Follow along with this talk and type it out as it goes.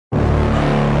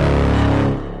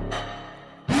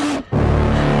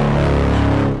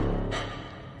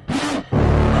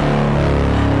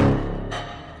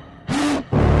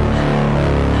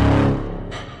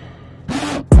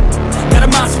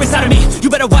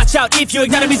watch out if you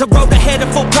ignite him. He's a road ahead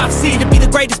of full prophecy to be the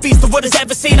greatest beast the world has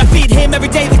ever seen. I feed him every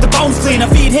day like the bones clean. I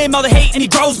feed him all the hate and he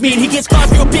grows me, and he gets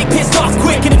claws real big, pissed off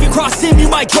quick. And if you cross him, you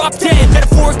might drop dead.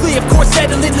 Metaphorically, of course,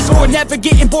 settling the score, never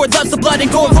getting bored, loves the blood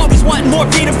and gore, always wanting more,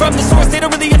 feeding from the source. They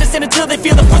don't really understand until they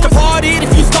feel the force to part it.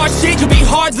 If you start shit, you'll be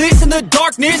heartless in the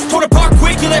darkness, torn apart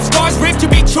quick, you left scars ripped,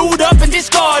 you'll be chewed up and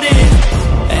discarded.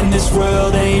 And this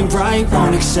world ain't right,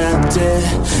 won't accept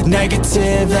it.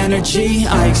 Negative energy,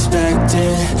 I expect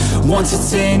it. Once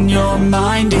it's in your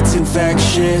mind, it's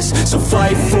infectious. So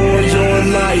fight for your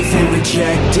life and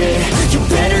reject it. You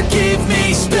better give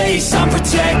me space, I'm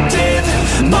protective.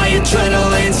 My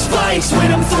adrenaline spikes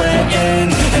when I'm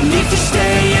threatened. And if you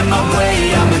stay in my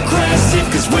way, I'm aggressive.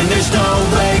 Cause when there's no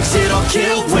exit, I'll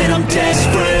kill when I'm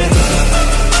desperate.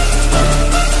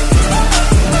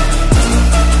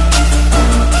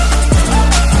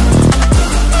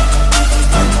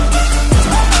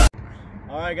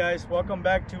 Alright guys, welcome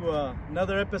back to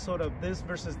another episode of This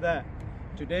Versus That.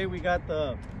 Today we got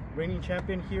the reigning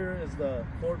champion here is the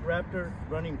Ford Raptor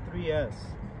running 3S.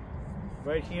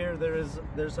 Right here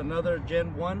there's another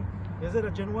Gen 1. Is it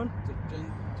a Gen 1? It's a Gen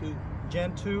 2.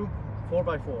 Gen 2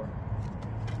 4x4.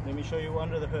 Let me show you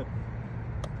under the hood.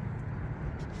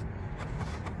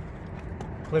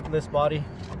 Clipless body.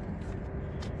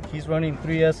 He's running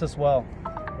 3S as well.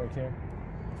 Right here.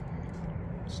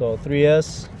 So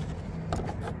 3S.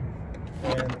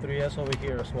 And 3S over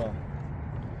here as well.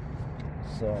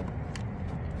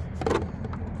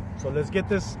 So let's get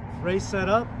this race set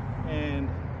up, and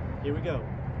here we go.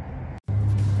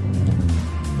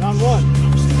 Round 1.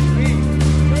 3, 2,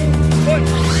 1.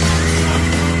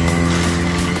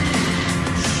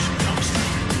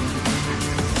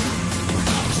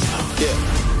 Yeah.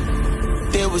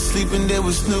 They was sleeping, they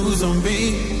was snooze on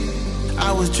me.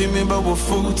 I was dreaming about what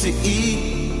food to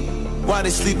eat. Why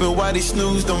they sleeping, why they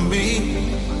snoozed on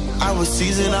me? I was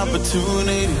seizing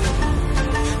opportunity.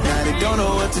 Now they don't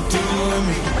know what to do with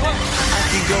me. I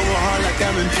keep going hard like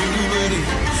I'm in puberty.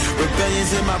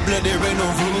 Rebellion's in my blood, there ain't no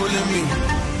ruling me.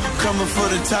 Coming for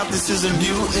the top, this is a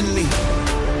mutiny.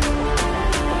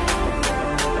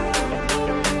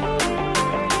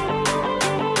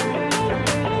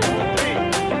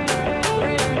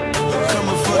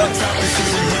 Coming for the top, this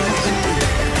is a mutiny.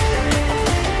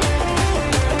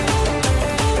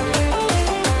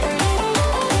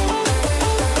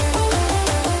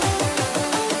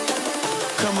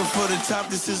 For the top,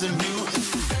 this is a new.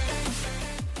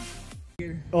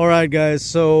 All right guys,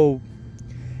 so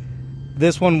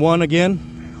this one won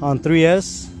again on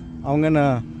 3S.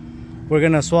 We're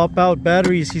gonna swap out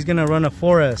batteries. He's gonna run a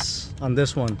 4S on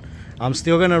this one. I'm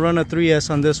still gonna run a 3S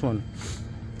on this one.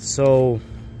 So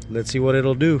let's see what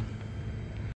it'll do.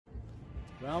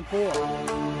 Round 4.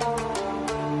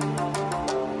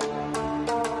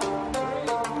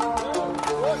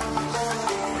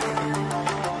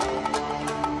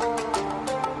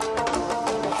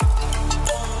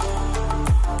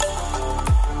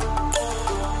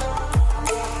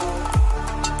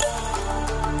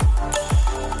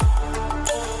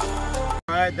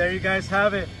 Alright, there you guys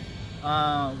have it.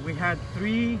 We had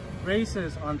 3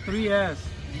 races on 3S,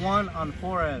 1 on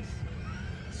 4S.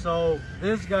 So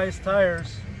this guy's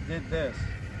tires did this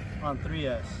on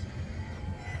 3S.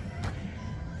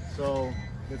 So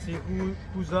let's see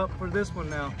who's up for this one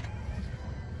now.